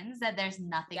immense that there's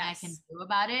nothing I can Yes. do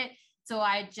about it. So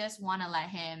I just want to let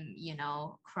him,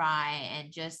 cry and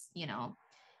just,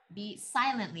 be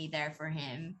silently there for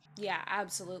him. Yeah,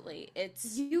 absolutely.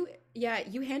 It's You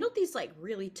handled these like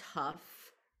really tough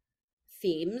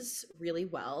themes really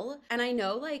well. And I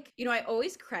know, like, I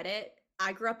always credit,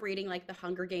 I grew up reading like the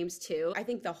Hunger Games too. I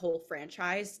think the whole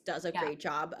franchise does a Yeah. great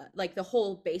job. Like, the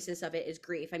whole basis of it is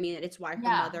grief. I mean, it's why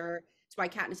Yeah. it's why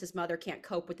Katniss's mother can't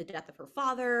cope with the death of her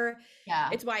father. Yeah.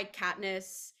 It's why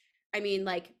Katniss, I mean,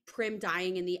 like, Prim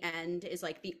dying in the end is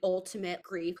like the ultimate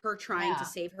grief. Her trying to Yeah.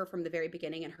 save her from the very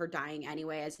beginning and her dying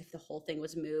anyway, as if the whole thing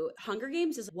was moot. Hunger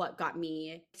Games is what got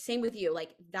me. Same with you,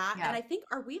 like that. Yeah. And I think,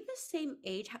 are we the same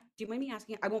age? Do you mind me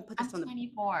asking? I won't put I'm this on the.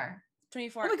 24.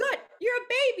 24. Oh my God, you're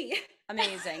a baby.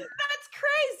 Amazing. That's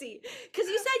crazy. Because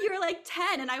you said you were like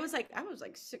 10, and I was like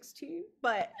 16.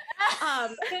 But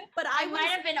I I might was.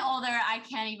 have been older. I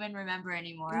can't even remember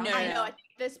anymore. No, I no, know. no. I think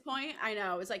this point, I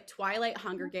know, it was like Twilight,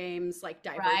 Hunger Games, like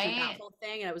Divergent, that Right? whole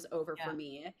thing, and it was over for Yeah.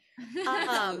 me.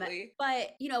 Absolutely.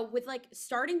 But with like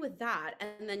starting with that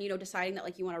and then deciding that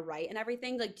like you want to write and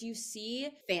everything, like do you see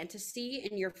fantasy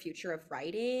in your future of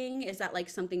writing? Is that like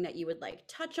something that you would like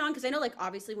touch on? Because I know like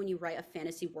obviously when you write a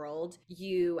fantasy world,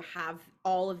 you have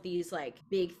all of these like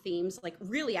big themes like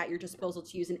really at your disposal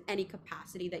to use in any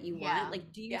capacity that you want. Yeah.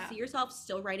 Like do you Yeah. see yourself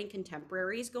still writing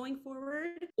contemporaries going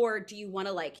forward? Or do you want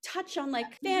to like touch on like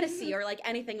fantasy or like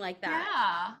anything like that?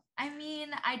 Yeah. I mean,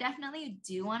 I definitely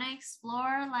do want to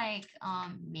explore like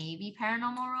maybe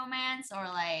paranormal romance or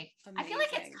like I feel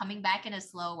like Amazing. it's coming back in a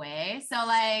slow way. So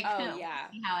like Oh, we'll yeah.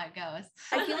 see how it goes.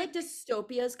 I feel like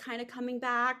dystopia's kind of coming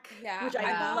back, Yeah, which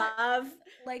I I bought love.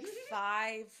 like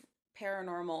 5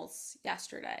 paranormals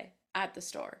yesterday at the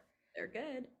store. They're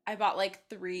good. I bought like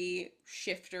 3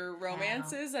 shifter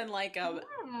romances and like a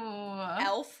Ooh.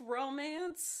 elf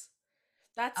romance.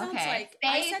 That sounds Okay. like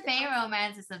I said Fae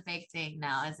romance is a big thing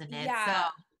now, isn't it? So yeah.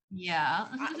 yeah.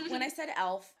 When I said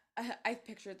elf, I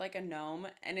pictured like a gnome,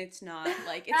 and it's not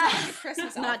like it's not like a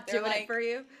Christmas elf. Not They're doing like it for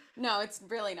you. no, it's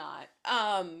really not.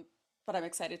 But I'm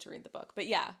excited to read the book. But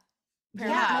yeah, Yeah,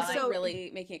 paranormal's like like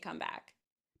really making a comeback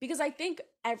because I think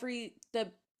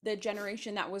the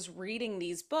generation that was reading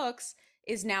these books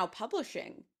is now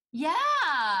publishing. yeah.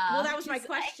 Well, that was my Just,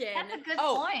 question. that's a good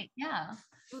Oh. point. Yeah.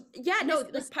 Yeah, And no,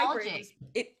 it's like Piper, it nostalgic. was,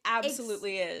 It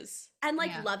absolutely is. and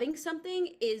like Yeah. loving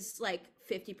something is like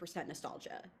 50%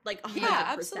 nostalgia, like 100%. Yeah,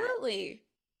 absolutely.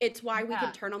 It's why we Yeah.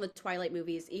 can turn on the Twilight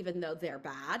movies even though they're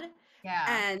bad, Yeah.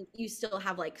 and you still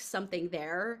have like something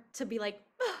there to be like,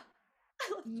 "Ah, I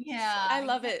love this Yeah. I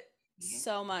love it exactly.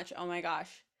 so much. Oh my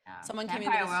gosh. Yeah. Someone came into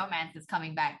Vampire this. romance is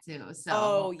coming back too. So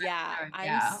Oh yeah, sure, I'm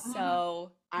yeah.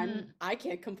 so I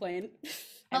can't complain.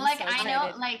 But I'm like so I know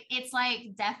excited. like it's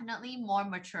like definitely more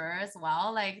mature as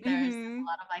well. Like there's a Mhm.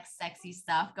 lot of like sexy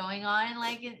stuff going on.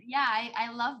 Like yeah,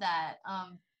 I love that.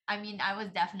 I mean, I was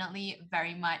definitely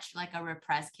very much like a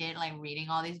repressed kid, like reading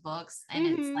all these books, and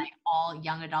it's Mhm. like all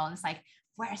young adult. And it's like,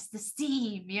 where's the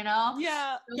steam? You know?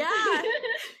 Yeah. Yeah.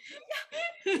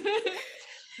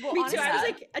 Well, Me too. I was Yeah.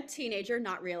 like a teenager,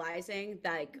 not realizing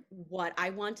like what I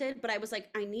wanted, but I was like,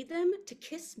 I need them to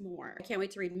kiss more. I can't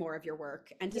wait to read more of your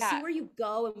work and to see Yeah. where you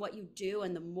go and what you do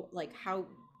and the more like how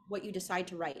what you decide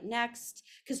to write next.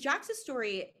 Because Jax's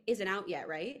story isn't out yet,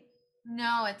 right?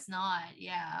 No, it's not.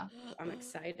 Yeah. I'm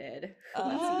excited. What's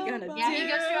he Oh gonna my Yeah, he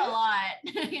goes through a do?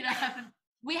 lot. You know,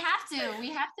 we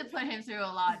have to put him through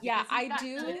a lot Yeah, because he's I got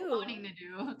do. so much coding to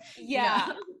do. Yeah,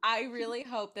 I really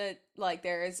hope that like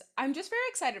I'm just very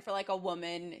excited for like a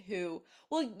woman who,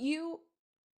 well,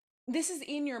 this is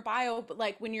in your bio, but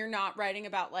like when you're not writing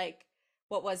about like,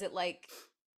 what was it like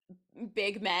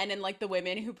big men and like the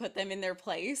women who put them in their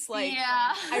place, like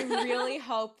Yeah. I really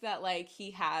hope that like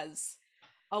he has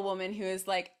a woman who is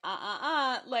like,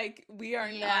 like we are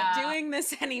not Yeah. doing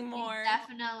this We anymore.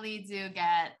 definitely do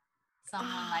get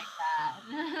someone like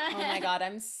that. Oh my God,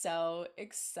 I'm so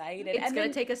excited. It's And gonna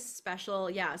then take a special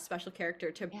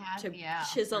character to Yeah, to yeah,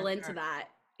 chisel for into sure. that.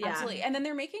 Yeah. absolutely. And then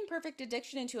they're making Perfect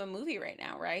Addiction into a movie right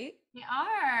now, right? They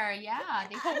are, yeah.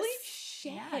 Holy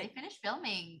Yeah, they shit. finished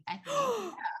filming, I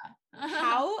think. Yeah.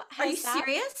 How Are you has that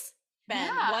serious? been?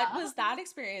 Yeah. What was that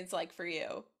experience like for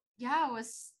you? Yeah, it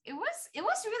was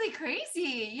really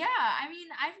crazy. Yeah. I mean,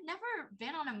 I've never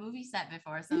been on a movie set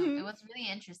before, so Mhm. it was really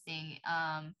interesting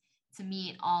to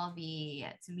meet all the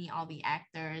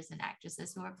actors and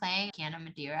actresses who were playing. Kiana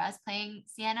Madeira is playing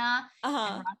Sienna, and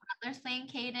Uh-huh. Ron Butler's playing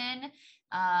Caden.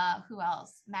 Who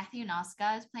else? Matthew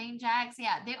Noska is playing Jax.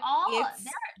 Yeah, It's they're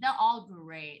all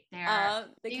great.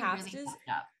 the They cast really is stepped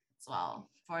up as well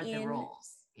for the in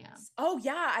roles. Yeah. Oh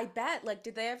yeah, I bet. Like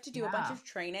did they have to do a bunch Yeah. of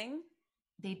training?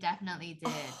 They definitely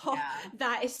did. Oh,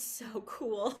 that is so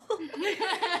cool. Yeah.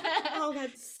 Oh,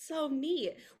 that's so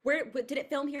neat. Where did it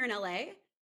film here in LA?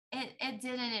 It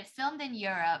didn't. It filmed in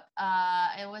Europe.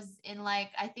 It was in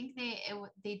like I think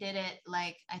they did it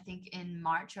like I think in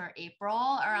March or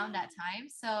April around that time.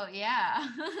 So yeah.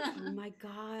 Oh my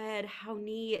God, how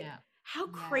neat. Yeah. How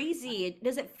Yeah. crazy.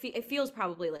 Does it feel, it feels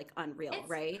probably like unreal,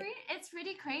 right? It's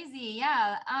pretty crazy,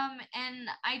 yeah. And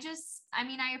I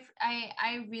mean,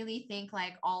 I really think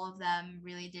like all of them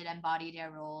really did embody their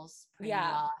roles pretty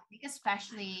Yeah. well. I think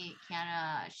especially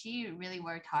Kiana, she really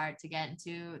worked hard to get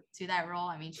into that role.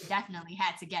 I mean, she definitely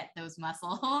had to get those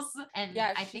muscles, and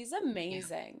Yeah, I think she's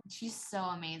amazing. she's so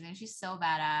amazing. She's so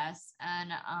badass.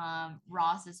 And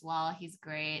Ross as well, he's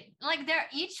great. Like they're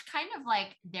each kind of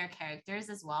like their characters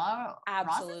as well. Ross is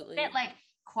a Absolutely. bit like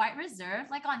quite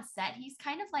reserved. Like on set, he's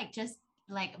kind of like just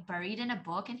like buried in a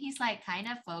book and he's like kind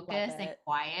of focused and it.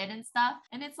 quiet and stuff.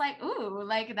 And it's like, ooh,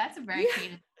 like that's a very Yeah.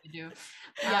 creative to do.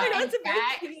 Yeah. I know, And it's a very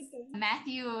Jax, cute thing.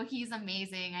 Matthew, he's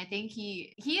amazing. I think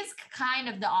he's kind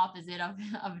of the opposite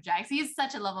of Jax. He's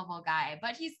such a lovable guy,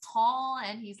 but he's tall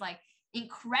and he's like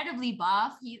incredibly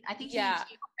buff. I think he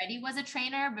already was a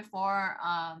trainer before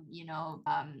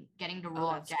getting the role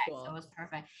of that's Jax. cool. So it was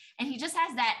perfect. And he just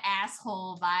has that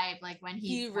asshole vibe, like when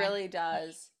He really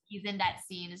does. He's in that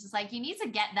scene. It's just like, you need to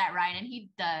get that right, and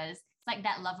he does. It's like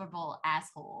that lovable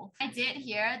asshole. I did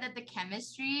hear that the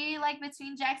chemistry like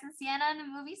between Jax and Sienna in the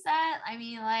movie set, I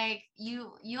mean, like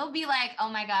you'll be like, oh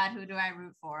my god, who do I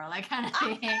root for? Like kind of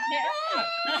thing.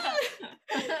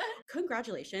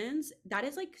 Congratulations. That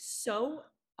is like so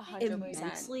 100%.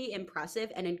 immensely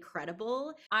impressive and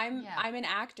incredible. I'm an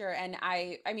actor, and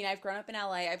I mean, I've grown up in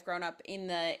LA. I've grown up in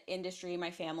the industry. My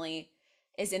family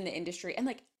is in the industry, and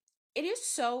like it is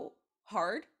so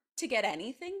hard to get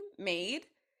anything made.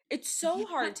 It's so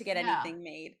hard to get anything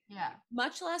made. Yeah.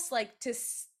 Much less like to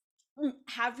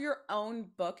have your own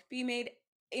book be made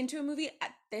into a movie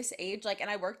at this age. Like, and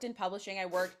I worked in publishing. I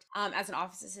worked as an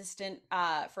office assistant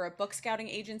for a book scouting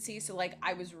agency. So like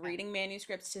I was reading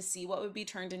manuscripts to see what would be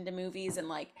turned into movies, and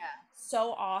like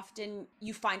so often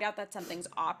you find out that something's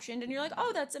optioned and you're like,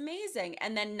 oh, that's amazing,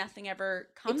 and then nothing ever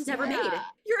comes. It's never made.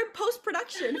 You're in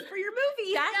post-production for your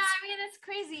movie. I mean, it's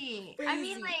crazy. I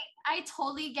mean, like I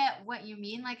totally get what you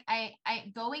mean. Like I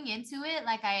going into it,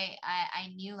 like I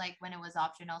knew like when it was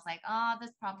optioned, I was like, oh,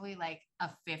 there's probably like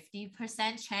a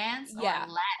 50% chance or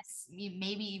less,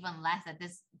 maybe even less, that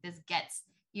this gets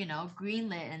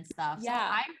greenlit and stuff. Yeah.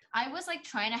 So I was like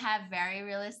trying to have very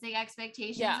realistic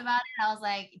expectations about it. I was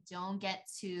like, don't get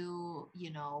too,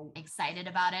 excited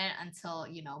about it until,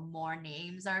 more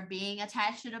names are being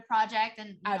attached to the project.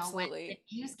 And, when the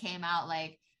news came out,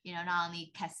 like, not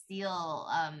only Castile,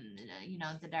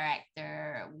 the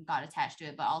director got attached to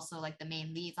it, but also like the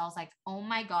main leads. I was like, oh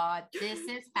my God, this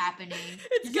is happening.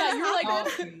 You're like,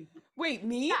 wait,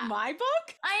 me? My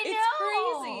book? I know.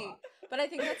 It's crazy. But I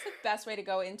think that's the best way to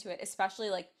go into it, especially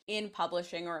like in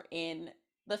publishing or in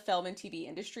the film and TV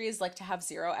industry, is like to have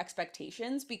zero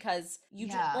expectations, because you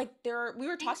just like we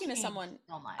were talking to someone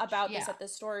about this at the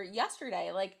store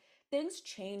yesterday. Like things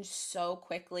change so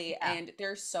quickly and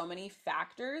there's so many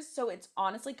factors. So it's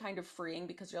honestly kind of freeing,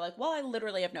 because you're like, well, I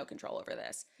literally have no control over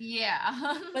this.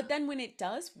 Yeah. But then when it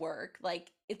does work,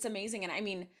 like it's amazing. And I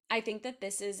mean, I think that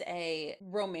this is a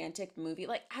romantic movie.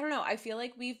 Like, I don't know. I feel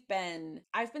like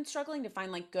I've been struggling to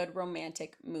find like good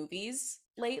romantic movies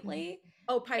lately.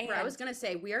 Oh, Piper, I was going to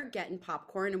say, we are getting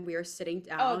popcorn and we are sitting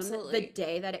down the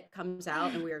day that it comes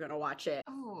out and we are going to watch it.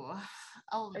 Oh,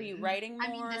 are you writing more? I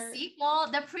mean, the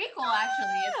prequel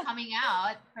actually is coming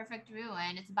out, Perfect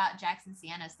Ruin. It's about Jax and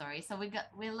Sienna's story. So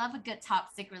we love a good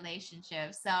toxic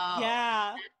relationship. So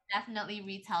definitely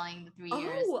retelling the 3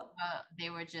 years they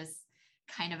were just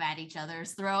kind of at each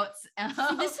other's throats.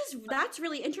 That's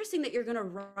really interesting that you're going to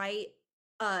write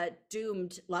a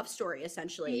doomed love story,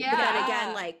 essentially. Yeah. But then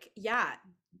again, like,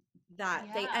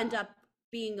 they end up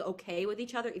being okay with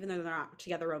each other, even though they're not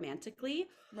together romantically.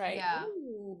 Right. Yeah.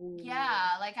 Ooh.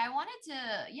 Yeah. Like I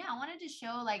wanted to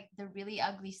show like the really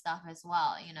ugly stuff as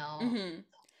well,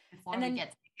 before we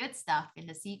get to the good stuff in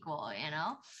the sequel,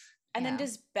 And then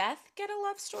does Beth get a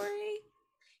love story?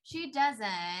 She doesn't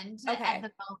at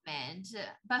the moment,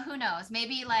 but who knows?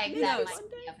 Maybe like that might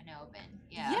be up and open.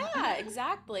 Yeah,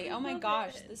 exactly. Oh my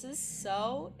gosh, this is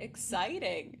so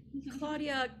exciting.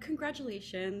 Claudia,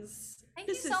 congratulations. Thank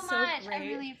you so much. I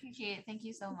really appreciate it. Thank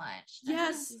you so much.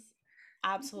 Yes.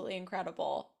 Absolutely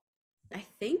incredible. I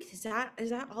think is that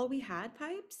all we had,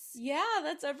 Pipes? Yeah,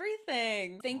 that's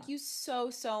everything. Thank you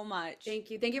so much. Thank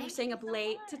you for staying up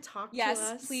late to talk to us.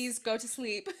 Yes, please go to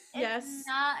sleep. It's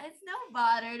no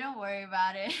bother. Don't worry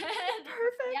about it.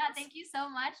 Perfect. Yeah, thank you so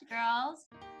much, girls.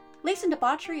 Lace and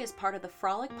Debauchery is part of the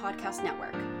Frolic Podcast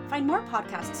Network. Find more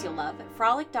podcasts you'll love at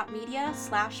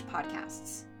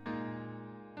frolic.media/podcasts.